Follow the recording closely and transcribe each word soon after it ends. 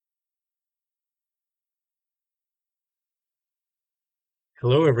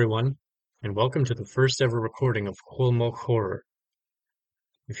Hello, everyone, and welcome to the first ever recording of Ttho'xelets Horror.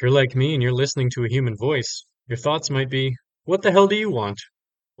 If you're like me and you're listening to a human voice, your thoughts might be, what the hell do you want?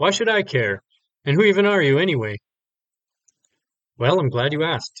 Why should I care? And who even are you anyway? Well, I'm glad you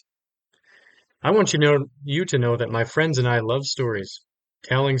asked. I want you to know that my friends and I love stories,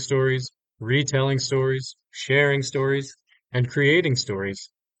 telling stories, retelling stories, sharing stories, and creating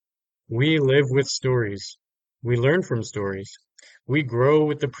stories. We live with stories. We learn from stories. We grow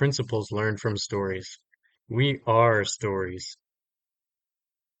with the principles learned from stories. We are stories.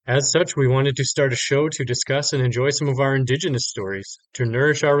 As such, we wanted to start a show to discuss and enjoy some of our indigenous stories, to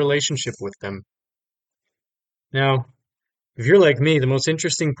nourish our relationship with them. Now, if you're like me, the most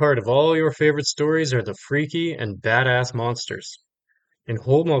interesting part of all your favorite stories are the freaky and badass monsters. In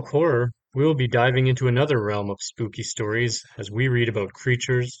Ttho'xelets Horror, we will be diving into another realm of spooky stories as we read about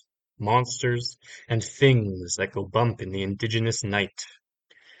creatures, monsters, and things that go bump in the indigenous night.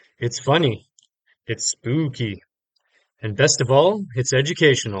 It's funny, it's spooky, and best of all, it's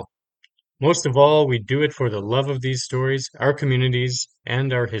educational. Most of all, we do it for the love of these stories, our communities,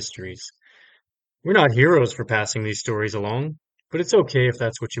 and our histories. We're not heroes for passing these stories along, but it's okay if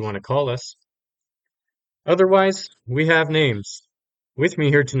that's what you want to call us. Otherwise, we have names. With me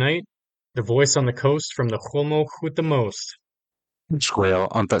here tonight, the voice on the coast from the Ttho'xelets with the most. Squail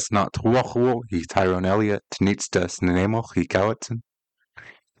antas not Ttho'xelets hi Tyrone Elliott Tt'ho'xelets hi Cowetson.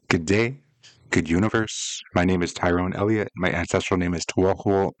 Good day, good universe. My name is Tyrone Elliott. My ancestral name is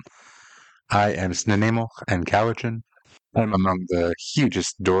Ttho'xelets. I am Tt'ho'xelets and Cowetson. I'm among the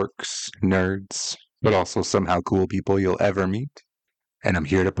hugest dorks, nerds, but also somehow cool people you'll ever meet. And I'm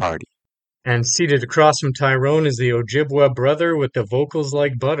here to party. And seated across from Tyrone is the Ojibwa brother with the vocals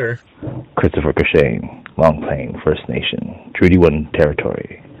like butter. Christopher Cushane, Long Plain First Nation, Treaty 1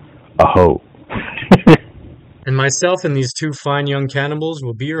 Territory. Aho! And myself and these two fine young cannibals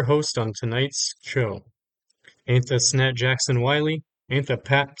will be your host on tonight's show. Ain't the Snat Jackson Wiley, ain't the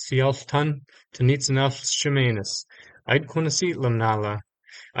Pat Sialstan, Ttho'xelets. Ait Quinasitlam Nala,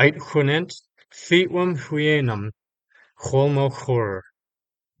 Ait Quinent, Theatwam Huyenum, Ttho'xelets Horror.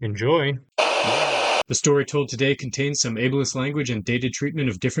 Enjoy! The story told today contains some ableist language and dated treatment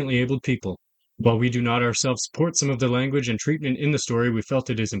of differently abled people. While we do not ourselves support some of the language and treatment in the story, we felt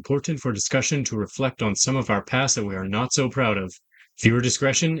it is important for discussion to reflect on some of our past that we are not so proud of. Viewer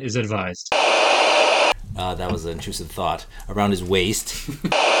discretion is advised. That was an intrusive thought. Around his waist.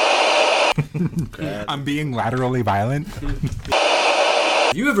 I'm being laterally violent.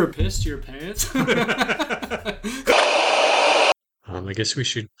 You ever pissed your pants? I guess we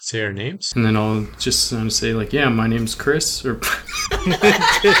should say our names. And then I'll just say, yeah, my name's Chris. Or I'm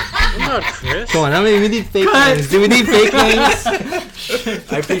not Chris. Come on, we need fake names. Do we need fake names?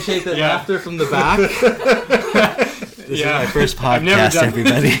 I appreciate that laughter from the back. This is my first podcast,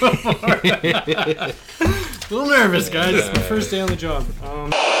 everybody. A little nervous, guys. It's my first day on the job.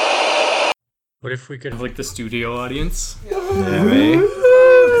 What if we could have the studio audience? Yeah, right?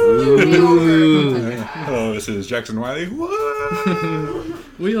 Hello, this is Jackson Wiley.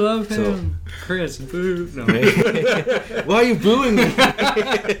 We love him. Chris, boo. No. Why are you booing me?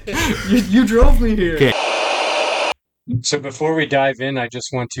 You drove me here. Okay. So before we dive in, I just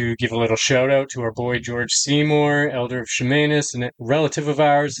want to give a little shout out to our boy George Seymour, elder of Ttho'xelets and a relative of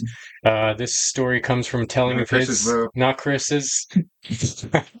ours. This story comes from telling of his, not Chris's.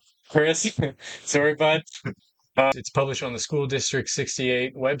 Chris, sorry, bud. It's published on the School District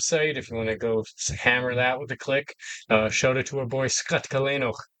 68 website. If you want to go hammer that with a click, shout out to our boy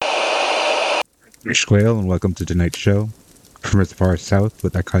Tt'ho'xelets. Squail, and welcome to tonight's show. From as far south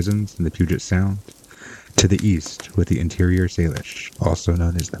with our cousins in the Puget Sound, to the east with the interior Salish, also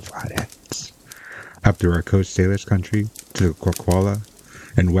known as the Flatheads, up through our coast Salish country to the Kwakwala,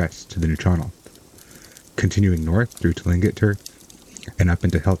 and west to the Nuu-chah-nulth, continuing north through Tlingit and up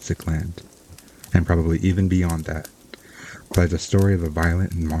into Heiltsuk land, and probably even beyond that, lies the story of a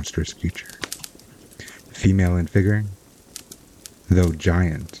violent and monstrous creature. Female in figure, though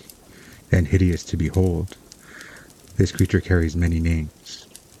giant and hideous to behold, this creature carries many names.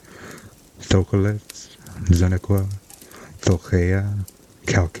 Ttho'xelets, Zunaqua, Ttho'xea,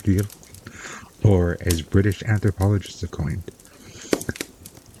 Calcil, or as British anthropologists have coined,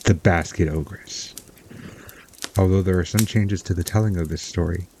 the basket ogress. Although there are some changes to the telling of this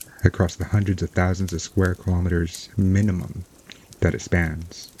story across the hundreds of thousands of square kilometers minimum that it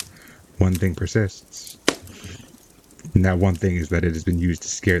spans, one thing persists. And that one thing is that it has been used to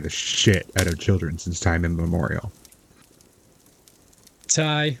scare the shit out of children since time immemorial.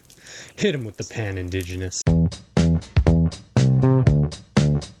 Ty, hit him with the pan, Indigenous.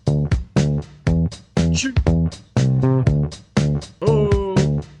 Shoot. Oh.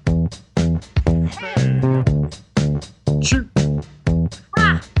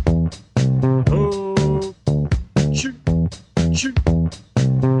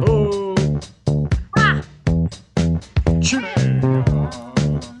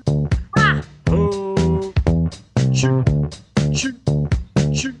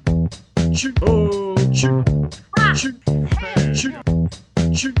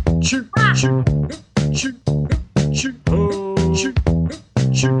 It's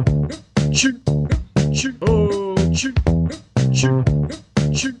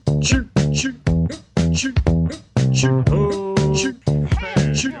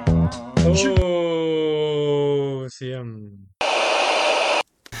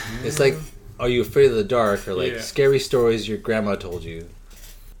like, are you afraid of the dark, or like scary stories your grandma told you?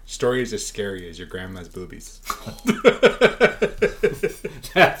 Stories as scary as your grandma's boobies.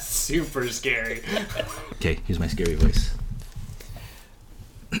 That's super scary. Okay, here's my scary voice.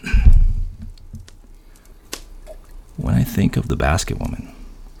 When I think of the basket woman,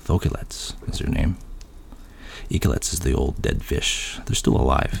 Ttho'xelets is her name. Ttho'xelets is the old dead fish. They're still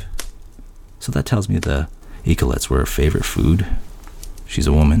alive. So that tells me the Ttho'xelets were her favorite food. She's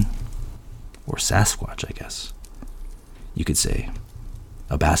a woman. Or Sasquatch, I guess. You could say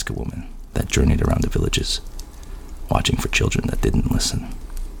a basket woman that journeyed around the villages, watching for children that didn't listen,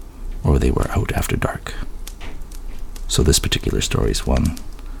 or they were out after dark. So this particular story's one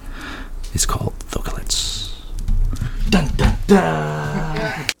is called Ttho'xelets. Dun dun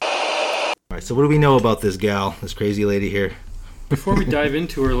dun! Alright, so what do we know about this gal, this crazy lady here? Before we dive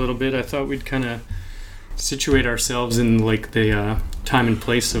into her a little bit, I thought we'd kind of situate ourselves in like the time and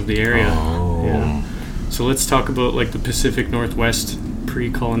place of the area. Oh. Yeah. So let's talk about like the Pacific Northwest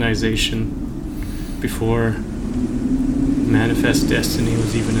pre-colonization, before Manifest Destiny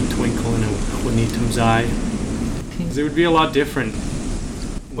was even a twinkle in a Juanitum's eye. 'Cause it would be a lot different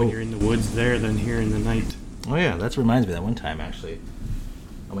when you're in the woods there than here in the night. Oh yeah, that reminds me of that one time actually.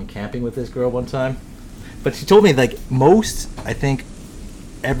 I went camping with this girl one time. But she told me like I think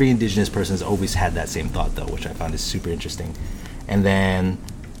every indigenous person has always had that same thought though, which I found is super interesting. And then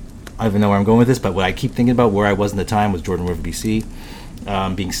I don't even know where I'm going with this, but what I keep thinking about where I was in the time was Jordan River, BC.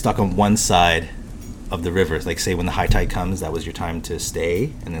 Being stuck on one side of the river. Like say when the high tide comes, that was your time to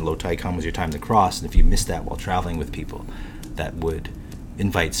stay, and then low tide comes was your time to cross. And if you missed that while traveling with people, that would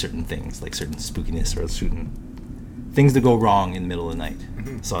invite certain things, like certain spookiness or certain things to go wrong in the middle of the night.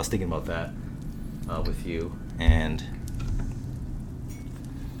 Mm-hmm. So I was thinking about that with you, and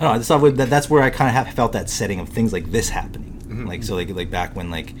I don't know, I just thought that's where I kind of felt that setting of things like this happening. Mm-hmm. Like so, like back when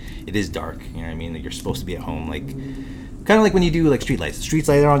like it is dark, you know what I mean? Like you're supposed to be at home, like kind of like when you do like street lights. Street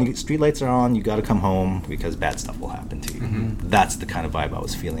lights are on. You got to come home because bad stuff will happen to you. Mm-hmm. That's the kind of vibe I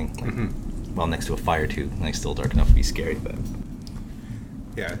was feeling. Like, well, next to a fire too, like still dark enough to be scary, but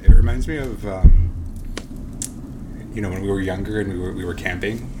yeah, it reminds me of when we were younger and we were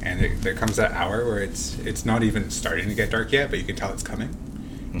camping, and there comes that hour where it's not even starting to get dark yet, but you can tell it's coming.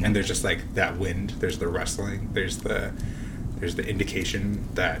 Mm-hmm. And there's just like that wind, there's the rustling, there's the indication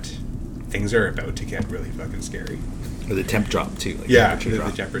that things are about to get really fucking scary. Or the temp drop too. Like yeah,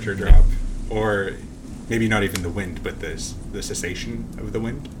 the temperature drop. Or maybe not even the wind, but the cessation of the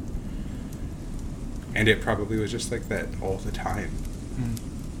wind. And it probably was just like that all the time. Mm.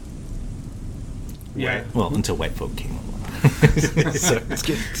 Yeah. Well, until white folk came along.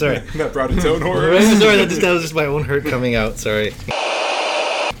 Sorry. That brought its own horror. Sorry, that was just my own hurt coming out. Sorry.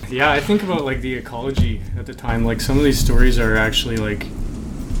 Yeah, I think about like the ecology at the time. Like some of these stories are actually like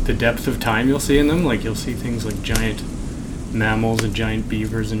the depth of time you'll see in them. Like you'll see things like giant mammals and giant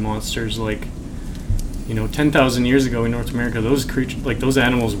beavers and monsters. Like 10,000 years ago in North America, those creatures, like those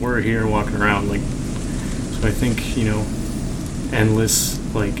animals, were here walking around. Like so, I think endless,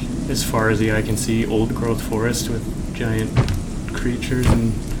 like as far as the eye can see, old growth forest with giant creatures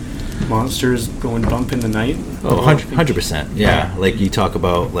and monsters going bump in the night. Oh, 100%. Yeah, like you talk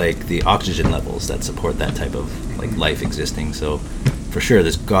about like the oxygen levels that support that type of like life existing. So for sure,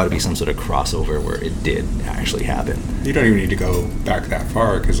 there's got to be some sort of crossover where it did actually happen. You don't even need to go back that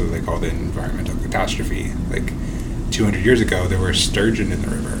far because of like all the environmental catastrophe. Like 200 years ago, there were sturgeon in the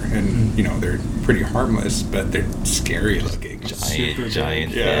river, and they're pretty harmless, but they're scary looking.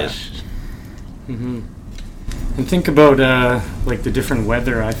 Giant fish. Mm-hmm. And think about like the different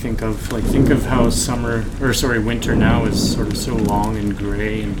weather. I think of how winter now is sort of so long and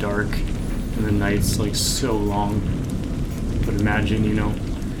gray and dark, and the nights like so long. But imagine,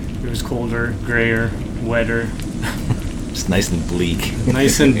 it was colder, grayer, wetter. Just nice and bleak.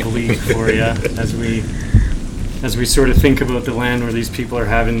 Nice and bleak for you as we sort of think about the land where these people are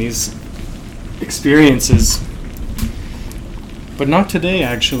having these experiences. But not today,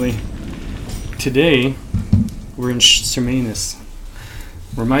 actually. Today, we're in Tt'zo'minus,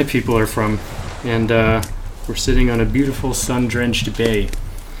 where my people are from, and we're sitting on a beautiful sun-drenched bay.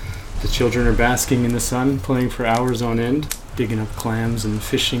 The children are basking in the sun, playing for hours on end, digging up clams and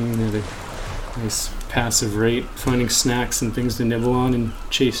fishing at a nice passive rate, finding snacks and things to nibble on, and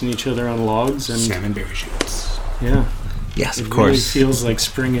chasing each other on logs and salmon berry shoots. Yeah, Yes, of It course. really feels like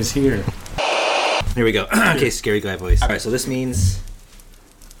spring is here. Here we go. Okay, scary guy voice. Alright, so this means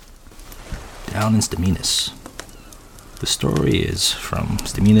down in Ttho'xelets. The story is from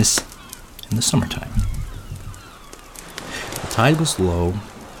Ttho'xelets in the summertime. The tide was low,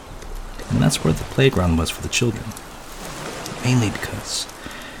 and that's where the playground was for the children. Mainly because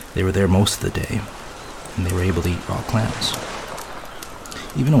they were there most of the day, and they were able to eat raw clams.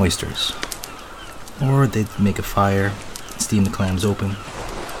 Even oysters. Or they'd make a fire, steam the clams open,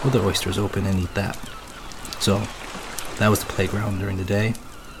 or the oysters open and eat that. So, that was the playground during the day,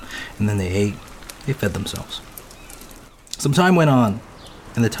 and then they ate, they fed themselves. Some time went on,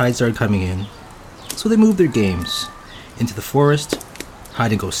 and the tide started coming in, so they moved their games into the forest,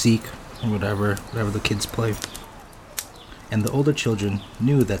 hide and go seek, or whatever the kids play. And the older children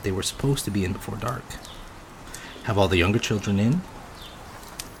knew that they were supposed to be in before dark. Have all the younger children in,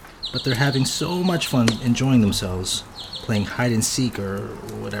 but they're having so much fun enjoying themselves, playing hide and seek or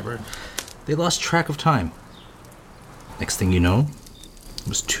whatever, they lost track of time. Next thing you know, it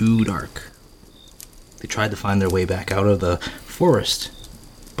was too dark. They tried to find their way back out of the forest,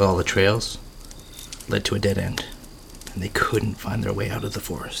 but all the trails led to a dead end, and they couldn't find their way out of the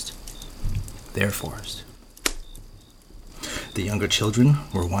forest. Their forest. The younger children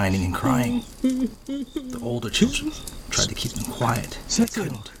were whining and crying. The older children tried to keep them quiet. They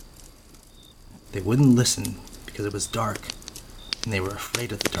couldn't. They wouldn't listen because it was dark, and they were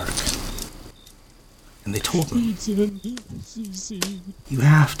afraid of the dark. And they told them, you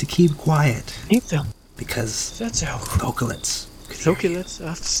have to keep quiet. Because Ttho'xelets.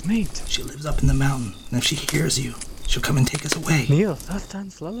 She lives up in the mountain, and if she hears you, she'll come and take us away.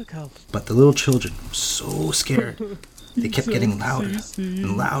 But the little children were so scared. They kept getting louder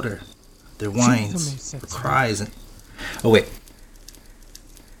and louder. Their whines, their cries, and... Oh, wait.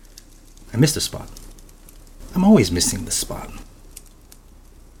 I missed a spot. I'm always missing this spot.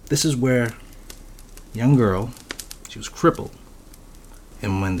 This is where a young girl, she was crippled.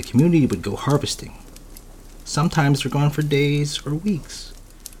 And when the community would go harvesting, sometimes they're gone for days or weeks.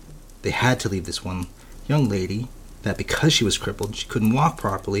 They had to leave this one young lady that because she was crippled, she couldn't walk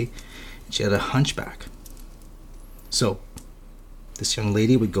properly, and she had a hunchback. So, this young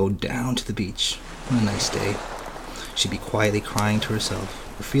lady would go down to the beach on a nice day. She'd be quietly crying to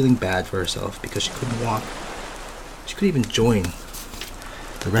herself, or feeling bad for herself because she couldn't walk. She could even join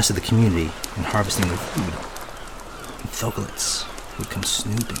the rest of the community in harvesting their food. And Ttho'xelets would come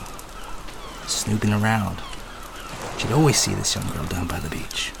snooping around. She'd always see this young girl down by the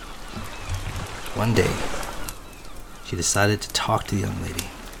beach. One day, she decided to talk to the young lady.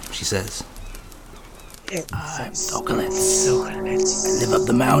 She says, I'm Ttho'xelets. I live up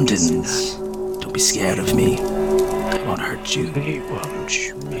the mountains. Don't be scared of me. I won't hurt you.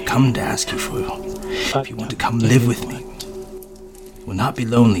 I come to ask you if you want to come live with me. You will not be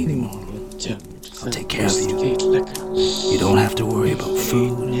lonely anymore. I'll take care of you. You don't have to worry about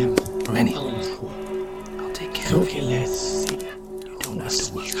food or anything. I'll take care of you. You don't have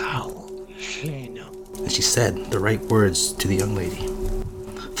to worry. And she said the right words to the young lady.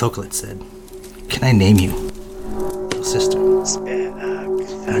 Ttho'xelets said, can I name you, little sister?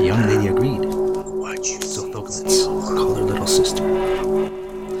 And the young lady agreed. So Ttho'xelets called her little sister.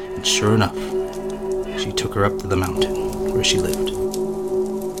 And sure enough, she took her up to the mountain where she lived.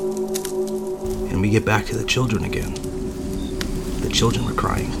 And we get back to the children again. The children were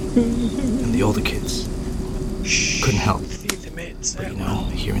crying, and the older kids couldn't help.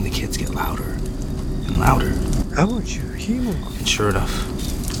 But hearing the kids get louder and louder. And sure enough,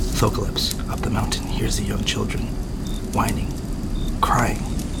 Ttho'xelets up the mountain hears the young children whining, crying,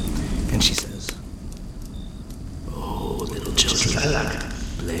 and she says, oh, little children,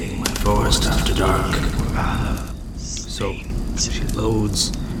 playing my forest after dark. So she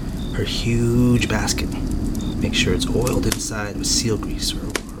loads her huge basket, make sure it's oiled inside with seal grease or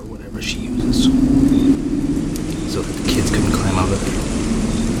whatever she uses, so that the kids couldn't climb out of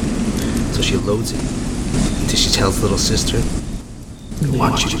it. So she loads it until she tells little sister, I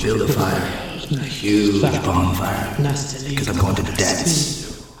want you to build a fire, a huge bonfire, because I'm going to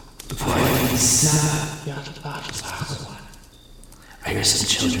dance before I leave. I hear some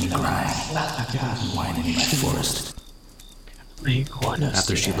children crying and whining in my forest.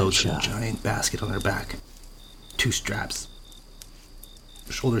 After she loads her giant basket on her back, 2 straps,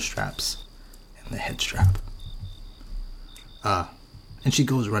 the shoulder straps and the head strap. And she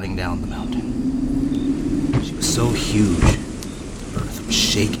goes running down the mountain. She was so huge, the earth was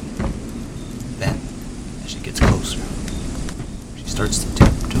shaking. Then, as she gets closer, she starts to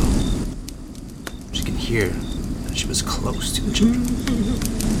tiptoe. She can hear that she was close to the children.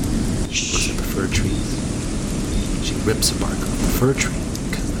 She looks at the fir trees. She rips a bark off the fir tree,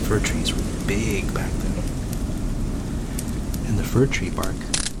 because the fir trees were big back then. And the fir tree bark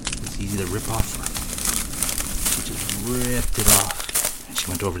was easy to rip off for her. She just ripped it off, and she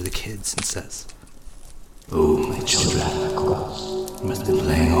went over to the kids and says, "Oh, my children, you must have been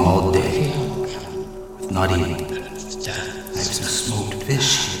playing all day with not eating. I have some smoked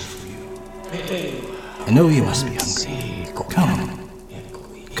fish here for you. I know you must be hungry. Come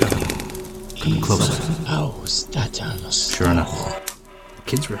closer." Sure enough, the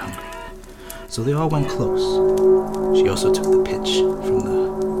kids were hungry, so they all went close. She also took the pitch from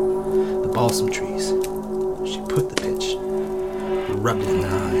the balsam trees. She put the pitch, rubbed it in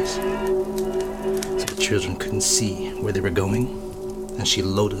their eyes, so the children couldn't see where they were going, and she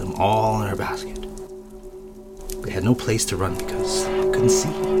loaded them all in her basket. They had no place to run because they couldn't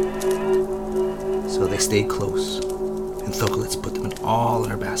see. So they stayed close, and Ttho'xelets put them all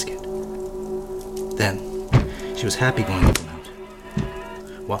in her basket. Then, she was happy going up the mountain,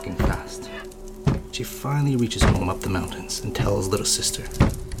 walking fast. She finally reaches home up the mountains and tells little sister,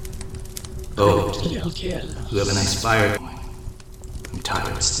 "Oh, you have a nice fire going. I'm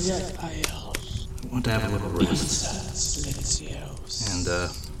tired. I want to have a little rest." And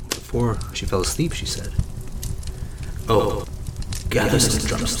before she fell asleep, she said, "Oh, gather some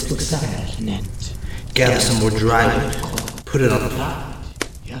drumsticks. Gather some more dry wood. Put it on the fire."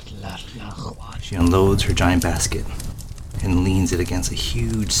 She unloads her giant basket and leans it against a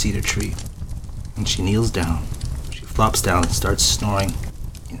huge cedar tree. And she kneels down. She flops down and starts snoring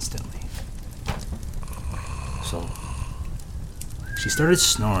instantly. So, she started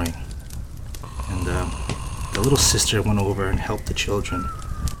snoring. And the little sister went over and helped the children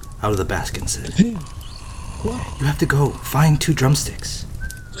out of the basket and said, "You have to go find 2 drumsticks.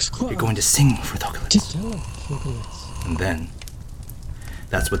 You're going to sing for Ttho'xelets." And then,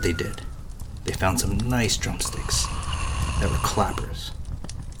 that's what they did. They found some nice drumsticks that were clappers,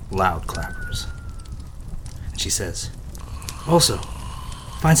 loud clappers. And she says, "Also,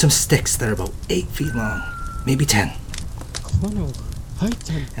 find some sticks that are about 8 feet long, maybe 10.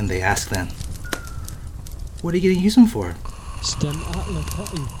 And they asked then, "What are you going to use them for?"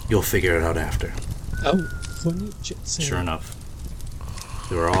 "You'll figure it out after." Sure enough,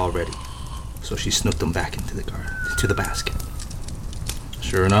 they were all ready. So she snooked them back into the basket.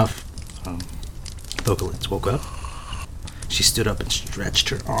 Sure enough, Ttho'xelets woke up. She stood up and stretched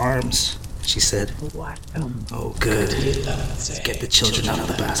her arms. She said, "Oh, good. Get the children out of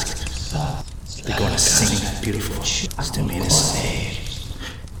the basket. They're going to sing beautiful Tt'uminus.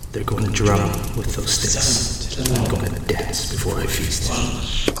 They're going to drum with those sticks. I'm going to dance before I feast."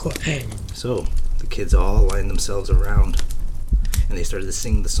 So the kids all lined themselves around, and they started to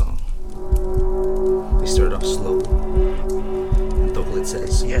sing the song. They started off slowly. And Ttho'xelets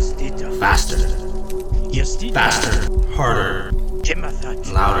says, "Faster, faster, harder,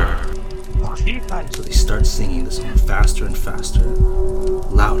 louder." So they start singing the song faster and faster,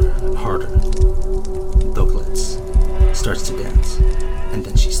 louder and harder. And Ttho'xelets starts to dance, and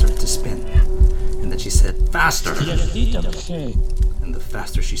then she starts to spin. And then she said, "Faster!" And the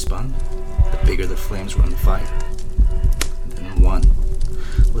faster she spun, the bigger the flames were on the fire. And then one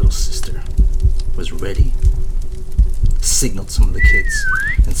little sister was ready, signaled some of the kids,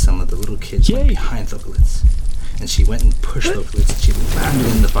 and some of the little kids went behind Ttho'xelets. And she went and pushed Ttho'xelets, and she landed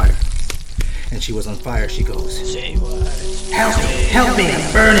in the fire. And she was on fire. She goes, help me, I'm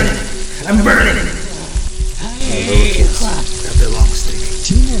burning! And the little kids grabbed their long stick.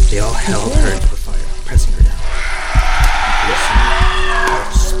 They all held her into the fire, pressing her down.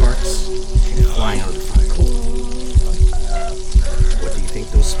 And sparks came flying out of the fire. What do you think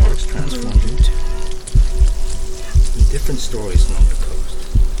those sparks transformed into? Different stories along the coast.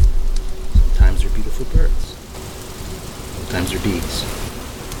 Sometimes they're beautiful birds. Sometimes they're bees.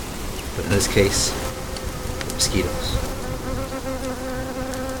 But in this case, mosquitoes.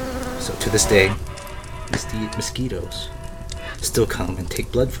 So to this day, mosquitoes still come and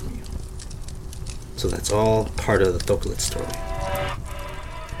take blood from you. So that's all part of the Ttho'xelets story.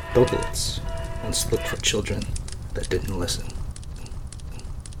 Ttho'xelets once looked for children that didn't listen.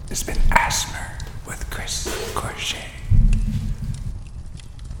 It's been Asmer with Chris Corchet.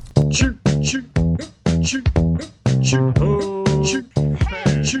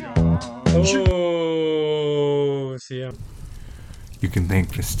 Oh, see ya. You can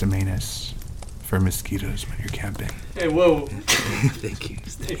thank the Tt'uminus for mosquitoes when you're camping. Hey, whoa. Thank you,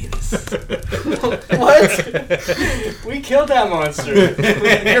 Tt'uminus. What? We killed that monster.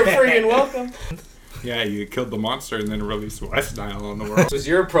 You're freaking welcome. Yeah, you killed the monster and then released West Nile on the world. It was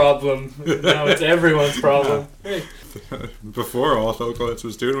your problem. Now it's everyone's problem. Hey. Before, all Ttho'xelets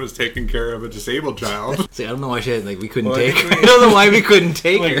was doing was taking care of a disabled child. See, I don't know why we couldn't take her. I don't know why we couldn't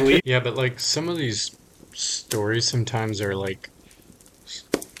take her. Yeah, but like some of these stories sometimes are like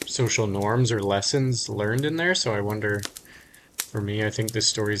social norms or lessons learned in there, so I wonder, for me, I think this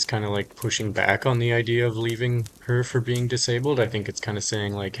story is kind of like pushing back on the idea of leaving her for being disabled. I think it's kind of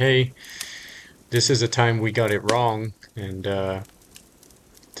saying like, hey, this is a time we got it wrong, and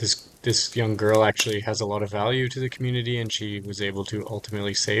this young girl actually has a lot of value to the community, and she was able to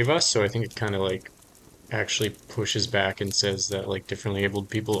ultimately save us. So I think it kind of like actually pushes back and says that like differently abled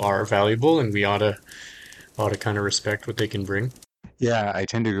people are valuable, and we ought to kind of respect what they can bring. Yeah, I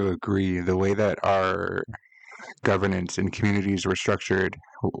tend to agree. The way that our governance and communities were structured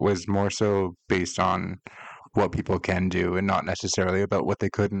was more so based on what people can do and not necessarily about what they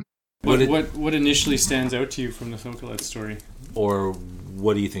couldn't. What initially stands out to you from the Ttho'xelets story? Or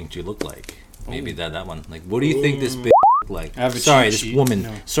what do you think she looked like? Maybe that one. Like, what do you think this bitch looked like? Sorry, this woman.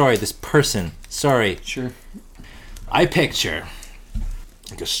 No. Sorry, this person. Sorry. Sure. I picture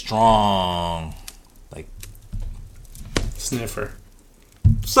like a strong, like sniffer.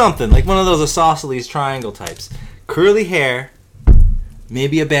 Something like one of those isosceles triangle types. Curly hair,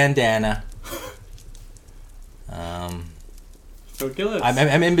 maybe a bandana. Ttho'xelets.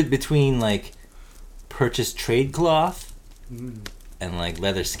 I'm in between like purchased trade cloth and like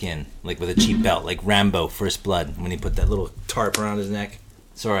leather skin, like with a cheap belt, like Rambo First Blood when he put that little tarp around his neck.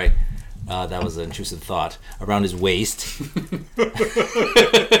 Sorry, that was an intrusive thought. Around his waist.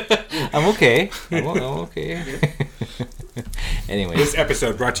 I'm okay. I'm okay. Anyway, This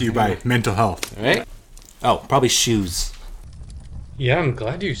episode brought to you by Mental Health. Right? Oh, probably shoes. Yeah, I'm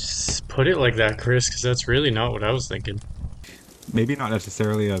glad you put it like that, Chris, because that's really not what I was thinking. Maybe not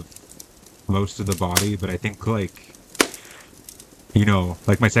necessarily of most of the body, but I think like, you know,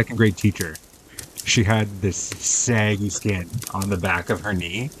 like my second grade teacher, she had this saggy skin on the back of her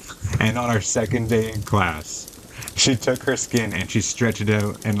knee, and on our second day in class, she took her skin and she stretched it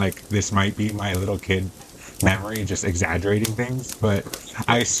out, and like, this might be my little kid memory, just exaggerating things, but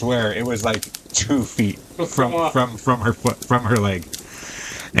I swear it was like 2 feet from her foot, from her leg.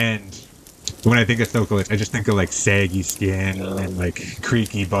 And when I think of Ttho'xelets, I just think of like saggy skin and like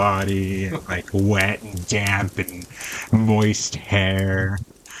creaky body and like wet and damp and moist hair,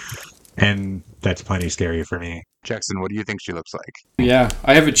 and that's plenty scary for me. Jackson, what do you think she looks like? Yeah,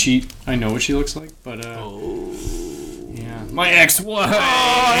 I have a cheat. I know what she looks like, but yeah, my ex-wife.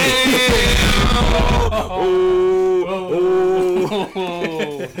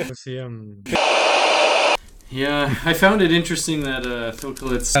 Yeah, I found it interesting that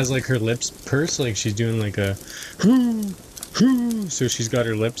Ttho'xelets has like her lips pursed, like she's doing like a hoo, so she's got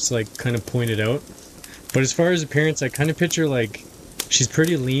her lips like kind of pointed out. But as far as appearance, I kind of picture like she's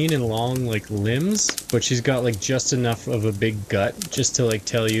pretty lean and long like limbs, but she's got like just enough of a big gut just to like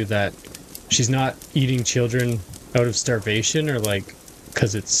tell you that she's not eating children out of starvation or like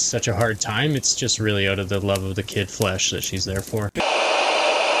because it's such a hard time. It's just really out of the love of the kid flesh that she's there for.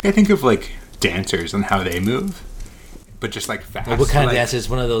 I think of like dancers and how they move, but just like fast. Like, what kind like, of dancers?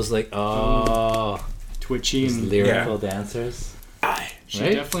 One of those like twitchy and lyrical dancers. She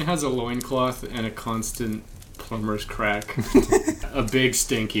definitely has a loincloth and a constant plumber's crack. A big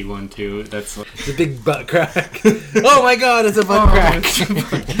stinky one too. That's like... It's a big butt crack. Oh my god, it's a butt crack.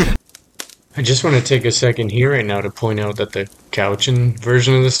 I just want to take a second here right now to point out that the Couchin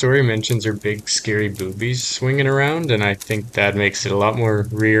version of the story mentions her big scary boobies swinging around, and I think that makes it a lot more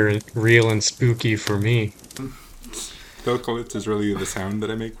real and spooky for me. Ttho'xelets is really the sound that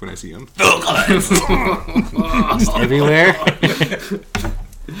I make when I see them. Just everywhere.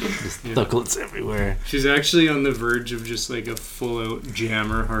 Just Ttho'xelets everywhere. She's actually on the verge of just like a full-out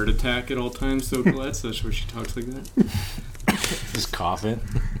jammer heart attack at all times, Ttho'xelets. That's where she talks like that. Just coughing.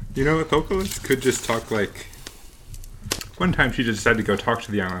 You know, Ttho'xelets could just talk like... One time she just decided to go talk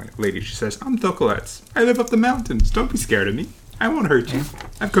to the young lady. She says, I'm Ttho'xelets. I live up the mountains. Don't be scared of me. I won't hurt you.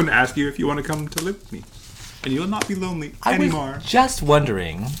 I've come to ask you if you want to come to live with me. And you'll not be lonely anymore. I was just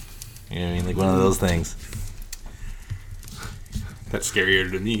wondering. You know what I mean? Like one of those things. That's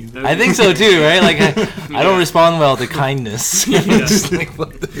scarier to me. I think so too, right? Like I don't respond well to kindness. Just like,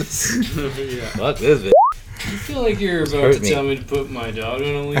 fuck this. Fuck this bitch. I feel like you're about to tell me to put my dog on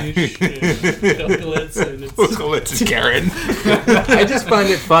a leash. Ttho'xelets is Karen. I just find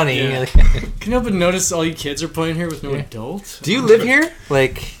it funny. Yeah. Can you help but notice all you kids are playing here with no adult? Do you live here?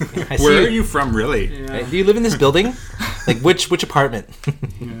 Like, where are you from, really? Yeah. Do you live in this building? Like, which apartment?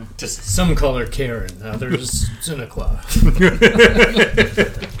 Yeah. Just some call her Karen, others Stz'uminus.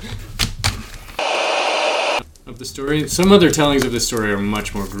 the story. Some other tellings of the story are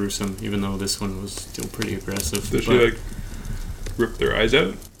much more gruesome, even though this one was still pretty aggressive. Does she like rip their eyes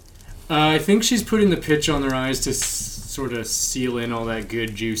out? I think she's putting the pitch on their eyes to sort of seal in all that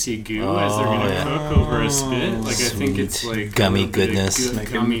good juicy goo as they're gonna cook over a spit. Like I think it's like gummy goodness,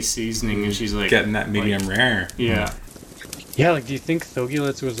 gummy seasoning, and she's like getting that medium rare. Yeah. Yeah, like do you think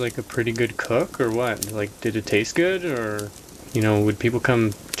Ttho'xelets was like a pretty good cook or what? Like did it taste good or would people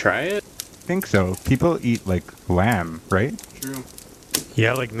come try it? I think so. People eat like lamb, right? True.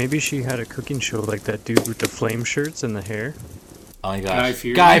 Yeah, like maybe she had a cooking show like that dude with the flame shirts and the hair. Oh my gosh.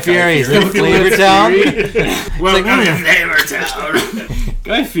 Guy Fieri's the Flavor Town? Welcome to Flavor Town!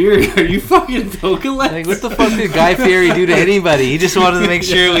 Guy Fieri, are you fucking Ttho'xelets? Like, what the fuck did Guy Fieri do to anybody? He just wanted to make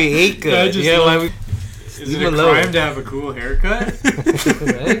sure we ate good. Is it a crime to have a cool haircut?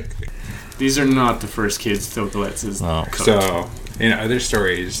 Right? These are not the first kids Ttho'xelets is cooked. So, in other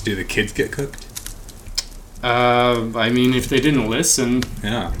stories, do the kids get cooked? I mean, if they didn't listen,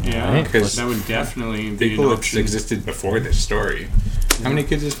 right. Because that would definitely be an option. Existed before this story. How many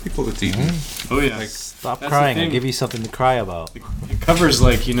kids is Ttho'xelets eaten? Oh yeah. Stop crying. I'll give you something to cry about. It covers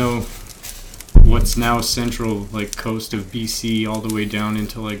like what's now central like coast of BC all the way down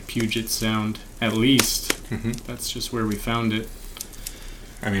into like Puget Sound at least. That's just where we found it.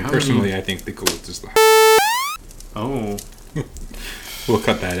 I mean, personally, I think Ttho'xelets is the. Oh. We'll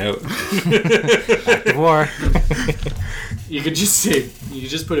cut that out. Active war. You could just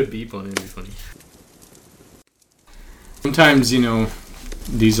put a beep on it, it'd be funny. Sometimes,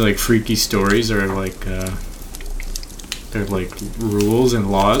 these like freaky stories are like they're like rules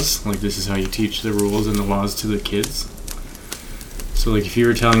and laws. Like this is how you teach the rules and the laws to the kids. So like if you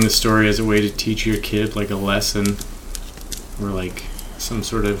were telling the story as a way to teach your kid like a lesson or like some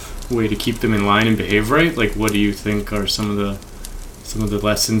sort of way to keep them in line and behave right, like what do you think are some of the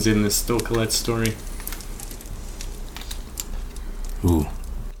lessons in this Ttho'xelets story? Ooh.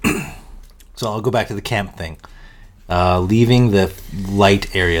 So I'll go back to the camp thing. Leaving the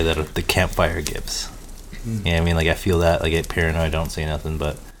light area that the campfire gives. Yeah, I mean, like I feel that, like I get paranoid, I don't say nothing,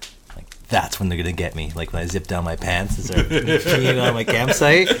 but like that's when they're gonna get me. Like when I zip down my pants and start peeing on my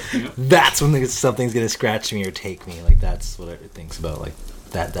campsite, that's when something's gonna scratch me or take me. Like that's what everyone thinks about, like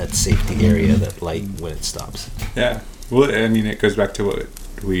that safety area, that light when it stops. Yeah. Well, I mean, it goes back to what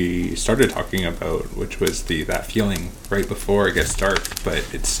we started talking about, which was that feeling right before it gets dark, but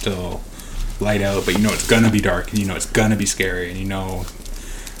it's still light out, but it's gonna be dark, and it's gonna be scary, and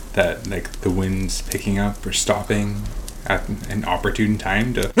that like the wind's picking up or stopping at an opportune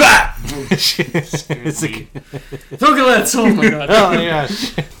time to. Ttho'xelets! Oh my god! Oh my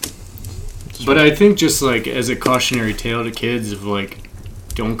gosh! But I think just like as a cautionary tale to kids of like,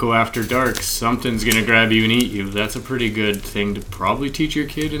 don't go after dark. Something's gonna grab you and eat you. That's a pretty good thing to probably teach your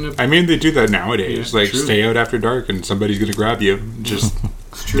kid I mean, they do that nowadays. Yeah, like, true. Stay out after dark, and somebody's gonna grab you. Just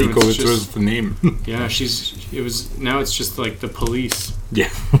it's true. Ttho'xelets was the name. Yeah, now it's just like the police. Yeah.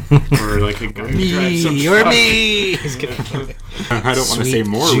 Or like a guy who drives some You're truck. me. I don't want to say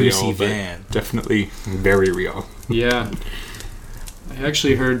more real, van. but definitely very real. Yeah. I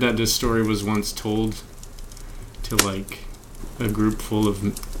actually heard that this story was once told to like a group full of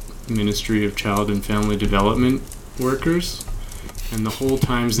Ministry of Child and Family Development workers, and the whole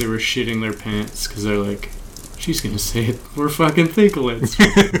times they were shitting their pants because they're like, she's gonna say it, we're fucking Ttho'xelets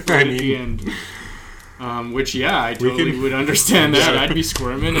right at the end. Which I totally would understand that. I'd be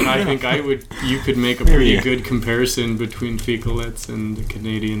squirming, and I think you could make a pretty good comparison between Ttho'xelets and the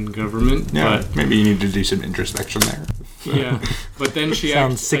Canadian government. Yeah, but maybe you need to do some introspection there. Yeah, but then she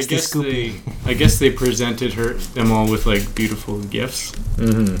Sounds 60 I guess they presented them all with like beautiful gifts,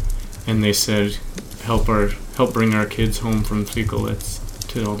 and they said, help bring our kids home from Ttho'xelets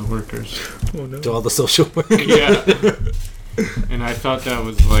to all the workers. Oh, no. To all the social workers. Yeah, and I thought that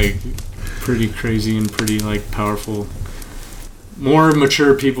was like pretty crazy and pretty like powerful. More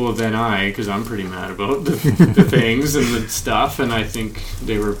mature people than because I'm pretty mad about the things and the stuff, and I think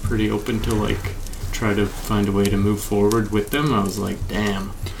they were pretty open to like try to find a way to move forward with them. I was like,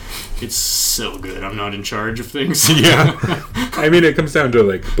 damn, it's so good. I'm not in charge of things. Yeah. I mean, it comes down to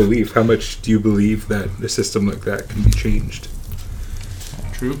like belief. How much do you believe that a system like that can be changed?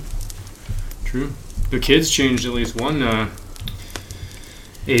 True. The kids changed at least one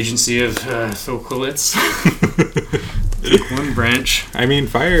agency of Ttho'xelets. One branch. I mean,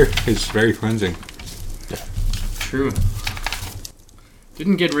 fire is very cleansing. True.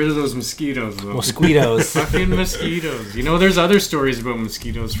 Didn't get rid of those mosquitoes, though. Mosquitoes. Fucking mosquitoes. There's other stories about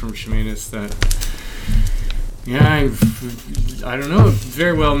mosquitoes from Stz'uminus that Yeah, I don't know.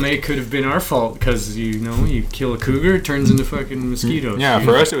 Very well could have been our fault because, you kill a cougar, it turns into fucking mosquitoes. Yeah,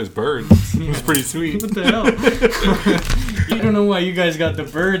 for us it was birds. It was pretty sweet. What the hell? You don't know why you guys got the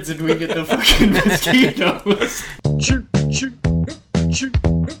birds and we get the fucking mosquitoes.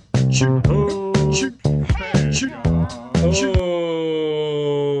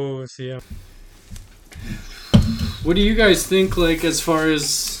 Oh, see. What do you guys think, like, as far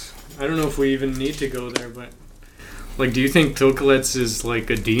as... I don't know if we even need to go there, but... Like, do you think Ttho'xelets is, like,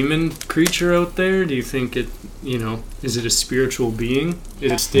 a demon creature out there? Do you think it, is it a spiritual being?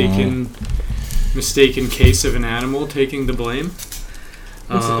 Is it mistaken case of an animal taking the blame?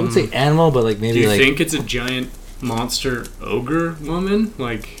 I would say animal, but, like, maybe, do you think it's a giant monster ogre woman?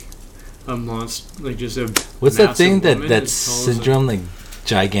 Like, a monster, like, just a what's that thing woman that syndrome, like,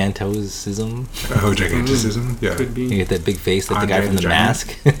 gigantocism? Oh, giganticism? Yeah. Could be. You get that big face like the guy from The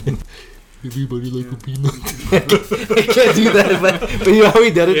Mask. Everybody like a peanut. I can't do that, but you know how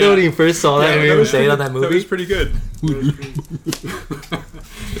he did it though when he first saw that and we were saying on that movie? That was pretty good.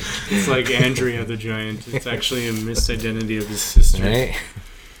 It's like Andrea the Giant. It's actually a misidentity of his sister. Right?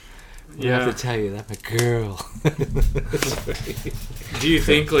 Yeah. I have to tell you, that's a girl. Do you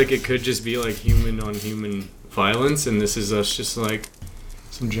think like it could just be like human on human violence and this is us just like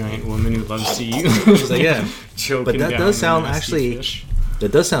some giant woman who loves to eat? She's like, yeah. Choking but that down does sound the nasty fish.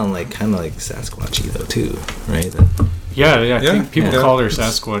 That does sound like kind of like Sasquatchy though too, right? Yeah. I think people call her Yeah.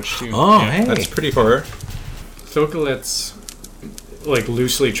 Sasquatch too. Oh, yeah. hey. That's pretty horror. Ttho'xelets, like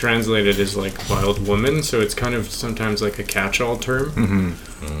loosely translated, is like wild woman, so it's kind of sometimes like a catch-all term.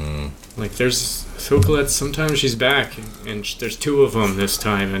 Mm-hmm. Like there's Ttho'xelets, sometimes she's back, and there's two of them this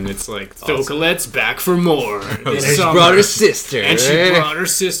time, and it's like Ttho'xelets back for more. And she brought her sister. And she brought her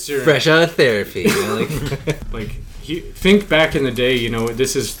sister. Fresh out of therapy. Like think back in the day,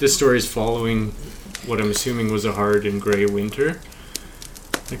 this story is following what I'm assuming was a hard and gray winter.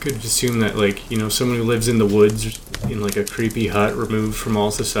 I could assume that, like, someone who lives in the woods in, like, a creepy hut removed from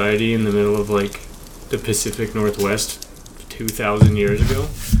all society in the middle of, like, the Pacific Northwest 2,000 years ago.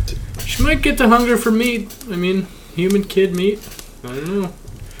 She might get the hunger for meat. I mean, human kid meat. I don't know.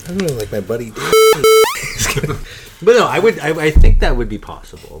 I don't know, like my buddy did. But no, I think that would be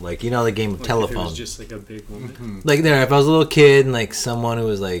possible. Like, the game of Like telephone. If it was just, like, a big woman. Mm-hmm. Like, if I was a little kid and, like, someone who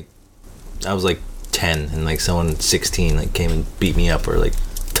was, like, I was, like, 10 and, like, someone 16, like, came and beat me up or, like,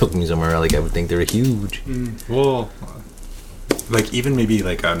 took me somewhere, like, I would think they were huge. Well, like, even maybe,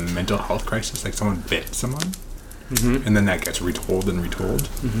 like, a mental health crisis, like someone bit someone, and then that gets retold and retold.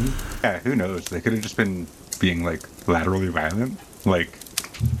 Mm-hmm. Yeah, who knows? They could have just been being, like, laterally violent. Like,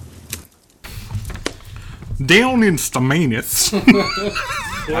 down in Tt'uminus.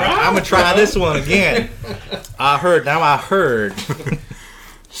 I'm gonna try this one again. I heard.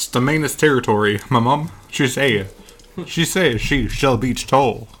 Tt'uminus territory. My mom, she says she shall beach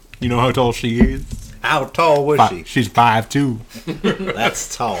tall. You know how tall she is? How tall was she? She's 5'2".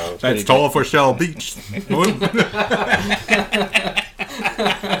 That's tall. That's tall for Shell Beach.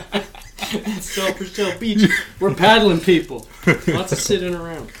 Still for Shell Beach. We're paddling people. Lots of sitting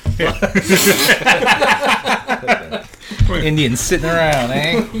around. Indians sitting around,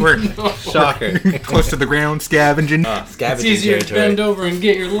 eh? We're Shocker. close to the ground, scavenging. It's Scavenging easier to territory. bend over and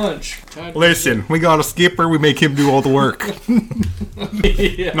get your lunch. Listen, we got a skipper. We make him do all the work.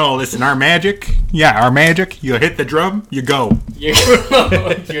 Yeah. No, listen, our magic. You hit the drum, you go. You're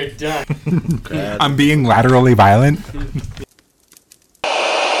done. I'm being laterally violent.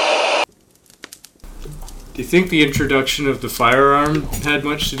 Do you think the introduction of the firearm had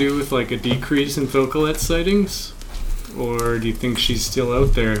much to do with like a decrease in Ttho'xelet sightings? Or do you think she's still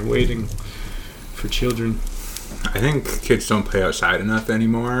out there waiting for children? I think kids don't play outside enough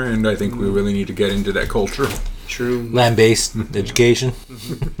anymore, and I think we really need to get into that culture. True. Land-based education.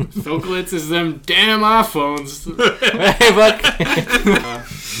 Ttho'xelets is them damn iPhones. Hey, Buck.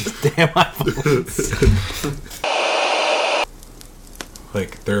 Damn iPhones.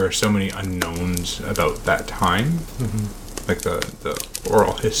 Like, there are so many unknowns about that time. Like the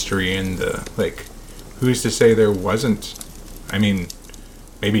oral history and the, like, who's to say there wasn't? I mean,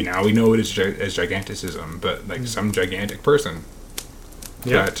 maybe now we know it as giganticism, but like some gigantic person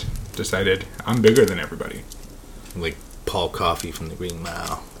that decided, I'm bigger than everybody. Like Paul Coffey from the Green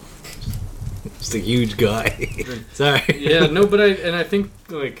Mile. Just a huge guy. Sorry. Yeah, no, but I think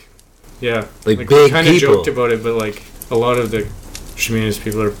like Like we big kind of people. joked about it, but like a lot of the Tt'uminus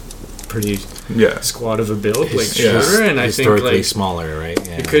people are pretty squat of a build, like shorter, and I think historically like smaller, right?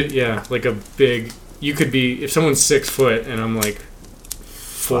 Yeah. it could like a big. You could be if someone's 6 foot and I'm like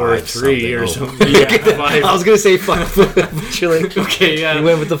 4'3" or something. something. Yeah, 5. I was gonna say 5 foot. But you're like, Okay, yeah. you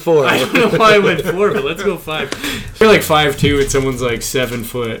went with the 4. I don't know why I went 4, but let's go 5. If you're like 5'2" and someone's like 7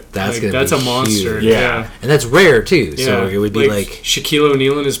 foot, That's like, gonna that's be a monster. huge. Yeah. And that's rare too. Yeah. So it would be like Shaquille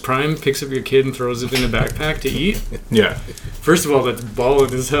O'Neal in his prime picks up your kid and throws it in a backpack to eat. Yeah. First of all, that's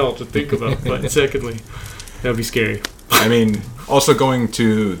balling as hell to think about. But secondly, that'd be scary. I mean, also going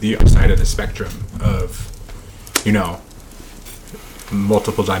to the other side of the spectrum of,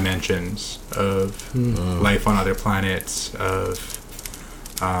 multiple dimensions of life on other planets, of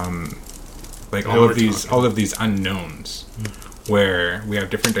all of these unknowns, where we have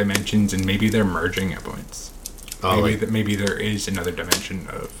different dimensions and maybe they're merging at points. Maybe there is another dimension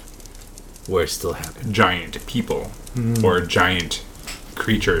of where it still happens. Giant people, or giant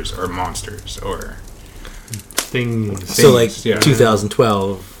creatures, or monsters, or Things. So like yeah.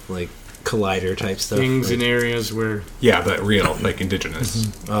 2012, like Collider type stuff. Things like, in areas where... Yeah, but real, like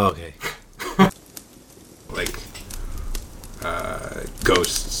indigenous. Oh, okay. Like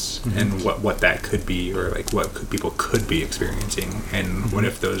ghosts and what that could be, or like what people could be experiencing, and what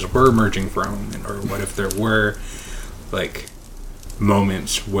if those were merging from, or what if there were like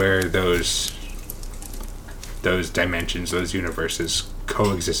moments where those dimensions, those universes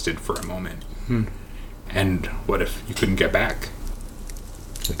coexisted for a moment. And what if you couldn't get back?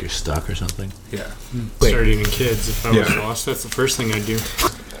 Like you're stuck or something. Yeah. Start eating kids. If I was Yeah. lost, that's the first thing I'd do.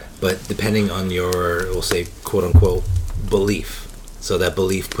 But depending on your, we'll say, quote unquote, belief. So that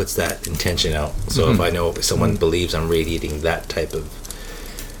belief puts that intention out. So if I know if someone believes I'm radiating that type of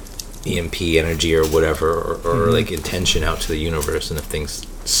EMP energy or whatever, or like intention out to the universe, and if things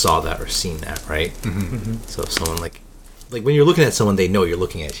saw that or seen that, right? So if someone like when you're looking at someone, they know you're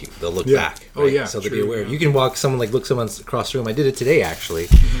looking at you. They'll look back. Right? Oh, yeah, So they'll be true, aware. yeah. You can walk someone across the room. I did it today, actually.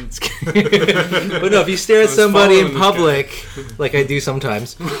 But no, if you stare at somebody in public, like I do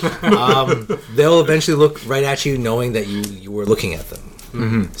sometimes, they'll eventually look right at you, knowing that you were looking at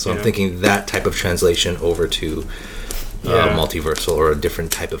them. So I'm thinking that type of translation over to multiversal or a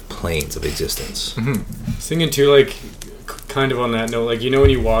different type of planes of existence. I was thinking too, like, kind of on that note, like, when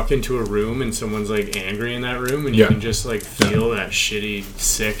you walk into a room and someone's like angry in that room, and you can just like feel that shitty,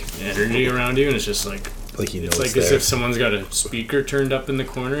 sick energy around you, and it's just like It's like as if someone's got a speaker turned up in the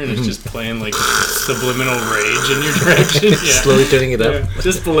corner and it's just playing like subliminal rage in your direction. Slowly turning it up.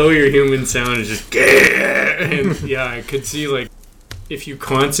 Just below your human sound is just and I could see, like, if you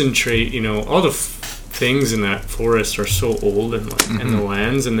concentrate, all the things in that forest are so old, and like and the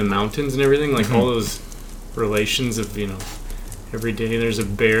lands and the mountains and everything, like all those relations of every day there's a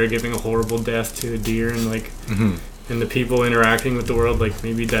bear giving a horrible death to a deer, and like and the people interacting with the world, like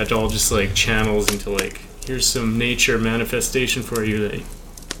maybe that all just like channels into like, here's some nature manifestation for you that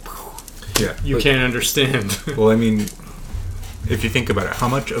you can't understand. Well, I mean, if you think about it, how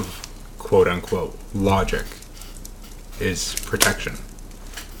much of quote unquote logic is protection?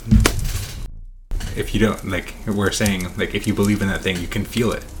 If you don't, like we're saying, like if you believe in that thing, you can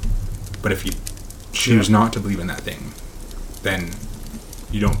feel it, but if you choose not to believe in that thing, then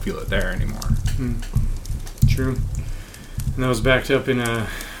you don't feel it there anymore. True. And that was backed up in a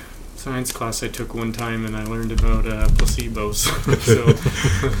science class I took one time, and I learned about placebos. So,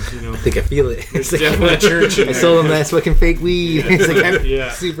 I think I feel it. There's definitely a church in I there. sold them that fucking fake weed. It's like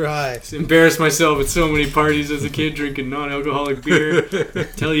I'm super high. Just embarrassed myself at so many parties as a kid drinking non-alcoholic beer.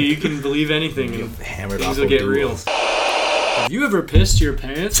 Tell you can believe anything, and Hammered things off will of get duels. real. Have you ever pissed your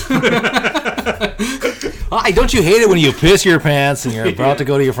pants? Don't you hate it when you piss your pants and you're about to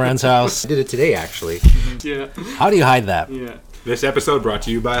go to your friend's house? I did it today, actually. Yeah. How do you hide that? Yeah. This episode brought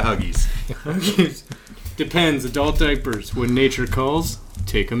to you by Huggies. Depends. Adult diapers. When nature calls,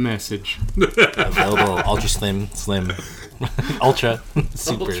 take a message. Available ultra slim, ultra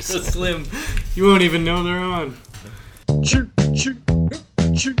supers. Ultra slim. You won't even know they're on.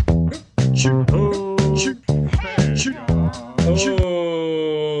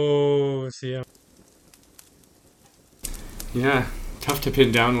 Oh, see. Yeah, tough to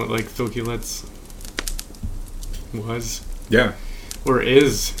pin down what like Ttho'xelets was. Yeah. Or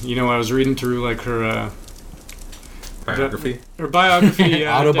is. I was reading through like her Biography. Her biography,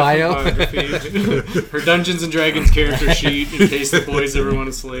 yeah. Autobio? Biography. Her Dungeons and Dragons character sheet, in case the boys ever want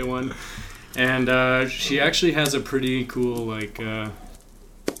to slay one. And she actually has a pretty cool like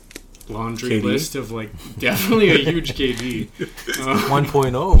laundry KD? list of like definitely a huge KD.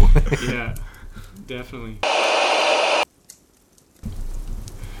 1.0. Yeah, definitely.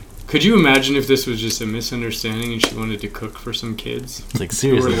 Could you imagine if this was just a misunderstanding and she wanted to cook for some kids It's like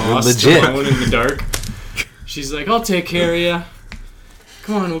who were seriously, lost legit. alone in the dark? She's like, I'll take care of you.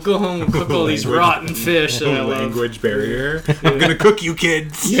 come on, we'll go home and cook all these rotten fish that I love. Language barrier. I'm gonna cook you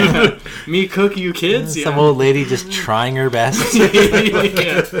kids. Yeah. Me cook you kids? Yeah. Some old lady just trying her best.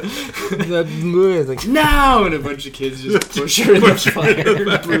 Yeah. That movie is like, Now! And a bunch of kids just push her in the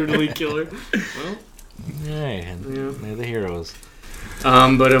fire and brutally kill her. Well, yeah, they're the heroes.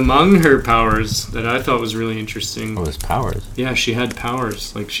 but among her powers that I thought was really interesting. Oh, his powers. Yeah, she had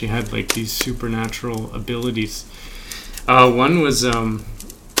powers. Like, she had, like, these supernatural abilities. One was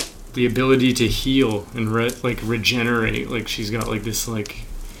the ability to heal and, regenerate. Like, she's got, like, this, like,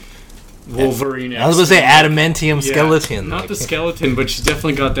 Wolverine. I was going to say adamantium skeleton. Not the skeleton, but she's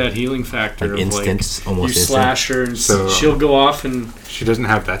definitely got that healing factor. Like of, instant, almost you instant. slash her and So, she'll go off and... She doesn't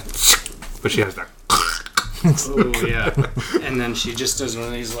have that, but she has that. Oh, yeah. And then she just does one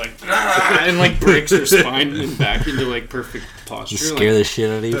of these, like, and, like, breaks her spine and back into, like, perfect posture. You scare the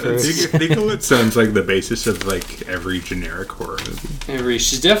shit out of you first. Ttho'xelets sounds like the basis of, like, every generic horror movie.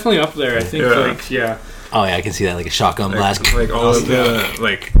 She's definitely up there, I think, Oh, yeah, I can see that, like a shotgun blast. Like all of the,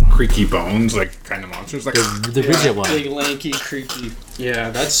 like, creaky bones, like, kind of monsters. Like, The rigid one. Big, lanky, creaky. Yeah,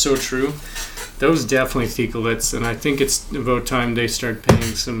 that's so true. Those definitely Ttho'xelets, and I think it's about time they start paying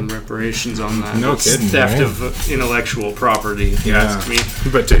some reparations on that. No It's kidding, theft right? of intellectual property, if you ask me.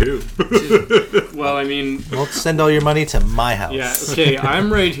 But to who? Well, I mean... Well, send all your money to my house. Yeah, okay,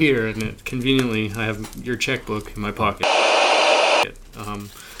 I'm right here, and conveniently, I have your checkbook in my pocket.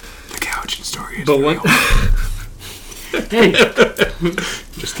 The gouging story is But real. one... Hey!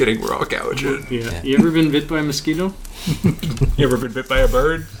 Just kidding, we're all gouging. Yeah. You ever been bit by a mosquito? You ever been bit by a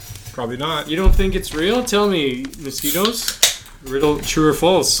bird? Probably not. You don't think it's real? Tell me, mosquitoes? Riddle, true or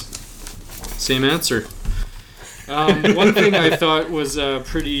false? Same answer. One thing I thought was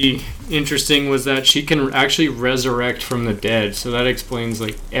pretty interesting was that she can actually resurrect from the dead. So that explains,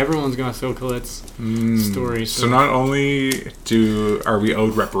 like, everyone's got Ttho'xelets story. So not only are we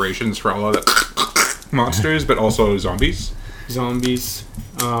owed reparations for all of the monsters, but also zombies? Zombies.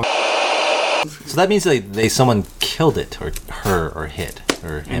 So that means like someone killed it, or her, or hit,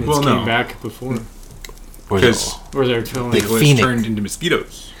 or And him. it's Well, came no. back before. Or Because Or they're telling Like you. Ttho'xelets Phoenix. turned into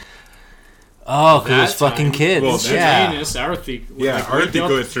mosquitoes. oh, because That those fucking time. kids. Well, that's yeah. Ttho'xelets, our Ttho'xelets. Yeah, like, our we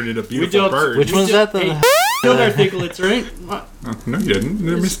dealt- Ttho'xelets turned into beautiful dealt- birds. Which one's that? Hey, killed our Ttho'xelets, right? What? Oh, no, you didn't.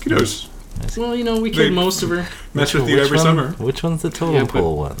 They're mosquitoes. Well, you know, we killed most of her. Mess with you Which every one- summer. Which one's the total Yeah, but-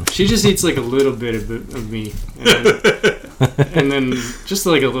 pool one? She just eats like a little bit of me, and then just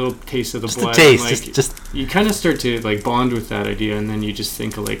like a little taste of the Just a blood. taste. And, like, Just you kind of start to like bond with that idea, and then you just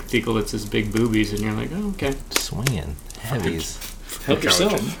think of like Ttho'xelets as big boobies, and you're like, oh, okay, swinging. Heavies. help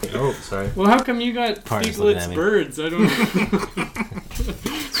yourself. Oh, sorry. Well, how come you got Partner's looking at Ttho'xelets me. birds? I don't know.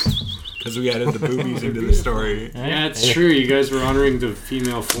 Because we added the boobies into the story. Yeah, it's true. You guys were honoring the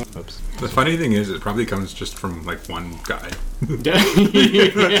female form. The funny thing is, it probably comes just from, like, one guy. Yeah.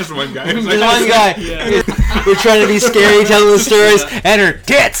 Just one guy. It's There's like, one guy. Yeah. We're trying to be scary, telling the stories, and her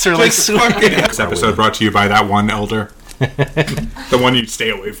tits are like swinging. This episode brought to you by that one elder. The one you'd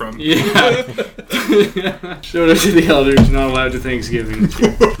stay away from. Yeah. Shout out to the elders, not allowed to Thanksgiving.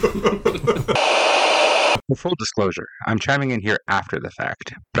 For full disclosure, I'm chiming in here after the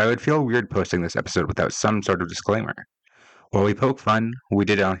fact, but I would feel weird posting this episode without some sort of disclaimer. While we poke fun, we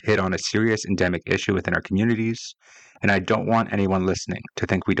did hit on a serious endemic issue within our communities, and I don't want anyone listening to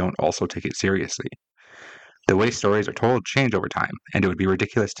think we don't also take it seriously. The way stories are told change over time, and it would be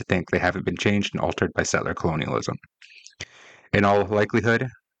ridiculous to think they haven't been changed and altered by settler colonialism. In all likelihood,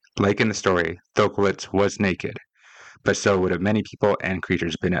 like in the story, Ttho'xelets was naked, but so would have many people and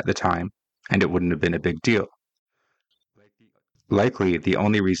creatures been at the time, and it wouldn't have been a big deal. Likely, the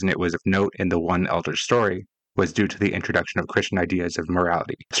only reason it was of note in the one elder's story was due to the introduction of Christian ideas of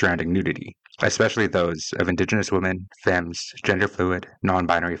morality surrounding nudity, especially those of indigenous women, femmes, gender fluid,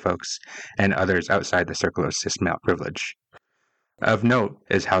 non-binary folks, and others outside the circle of cis male privilege. Of note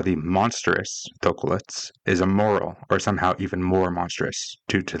is how the monstrous Ttho'xelets is immoral, or somehow even more monstrous,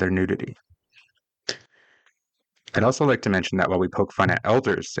 due to their nudity. I'd also like to mention that while we poke fun at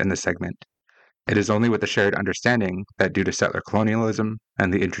elders in this segment, it is only with the shared understanding that due to settler colonialism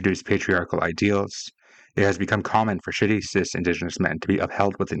and the introduced patriarchal ideals, it has become common for shitty cis indigenous men to be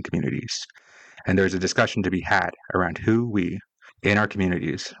upheld within communities, and there is a discussion to be had around who we, in our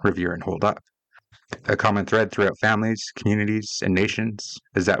communities, revere and hold up. A common thread throughout families, communities, and nations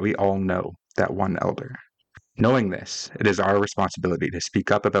is that we all know that one elder. Knowing this, it is our responsibility to speak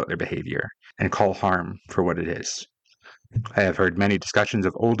up about their behavior and call harm for what it is. I have heard many discussions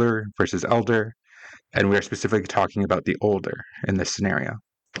of older versus elder, and we are specifically talking about the older in this scenario.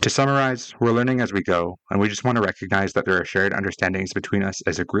 To summarize, we're learning as we go, and we just want to recognize that there are shared understandings between us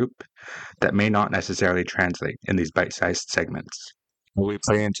as a group that may not necessarily translate in these bite-sized segments. We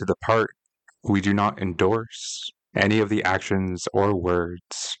play into the part. We do not endorse any of the actions or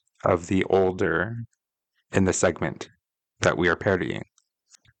words of the older in the segment that we are parodying.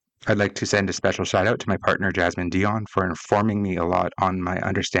 I'd like to send a special shout out to my partner Jasmine Dion for informing me a lot on my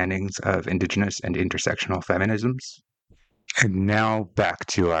understandings of Indigenous and intersectional feminisms. And now back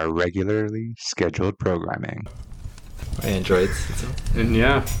to our regularly scheduled programming. Androids. And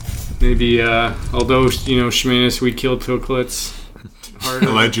yeah, maybe, although, Ttho'xelets, we killed Ttho'xelets harder.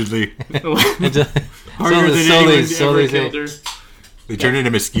 Allegedly. Harder than anyone ever killed her. They turned into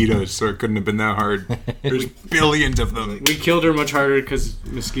mosquitoes, so it couldn't have been that hard. There's billions of them. We killed her much harder because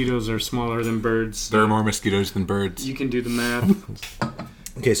mosquitoes are smaller than birds. There are more mosquitoes than birds. You can do the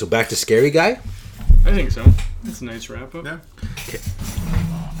math. Okay, so back to Scary Guy. I think so. That's a nice wrap up. Yeah. Okay.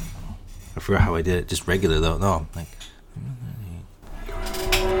 I forgot how I did it. Just regular though. No, like.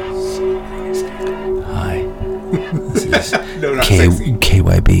 Hi. This is No, not sexy.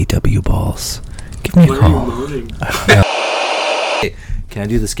 KYBW balls. Give me a Why are you call. moaning? Can I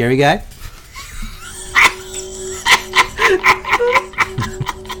do the Scary Guy?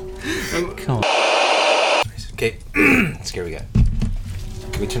 Come on. Okay, Scary Guy.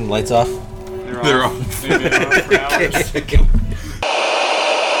 Can we turn the lights off? They're off. They've been off for hours.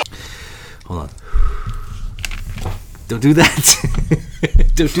 Hold on. Don't do that.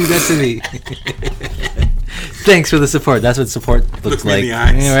 Don't do that to me. Thanks for the support. That's what support looks Look me like. in the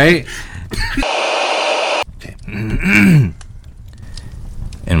eyes. Yeah, right? Okay.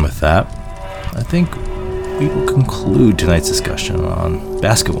 And with that, I think we will conclude tonight's discussion on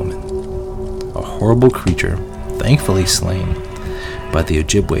Basket Woman, a horrible creature thankfully slain by the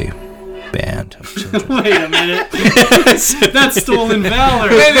Ojibwe band of children. Wait a minute. That's stolen valor.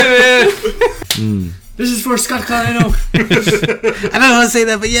 Wait a minute. This is for Scott Carino. I don't want to say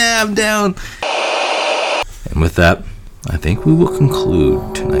that, but yeah, I'm down. And with that, I think we will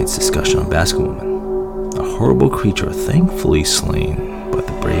conclude tonight's discussion on Basket Woman, a horrible creature thankfully slain by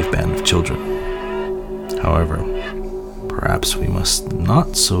the brave band of children. However, perhaps we must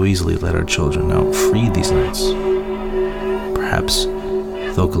not so easily let our children out free these nights. Perhaps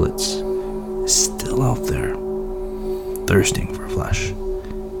Ttho'xelets is still out there, thirsting for flesh.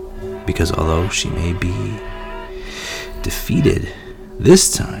 Because although she may be defeated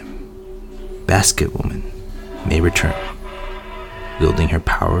this time, Basket Woman may return, wielding her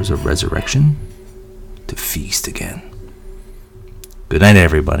powers of resurrection to feast again. Good night,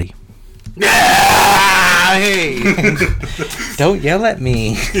 everybody. Hey! Don't yell at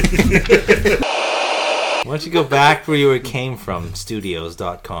me. Why don't you go back where you came from,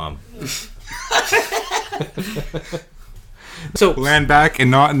 studios.com. So Land back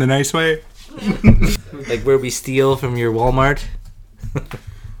and not in the nice way. like where we steal from your Walmart.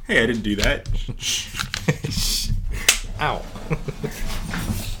 Hey, I didn't do that. Ow.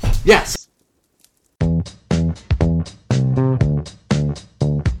 Yes.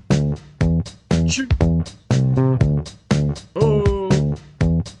 Oh.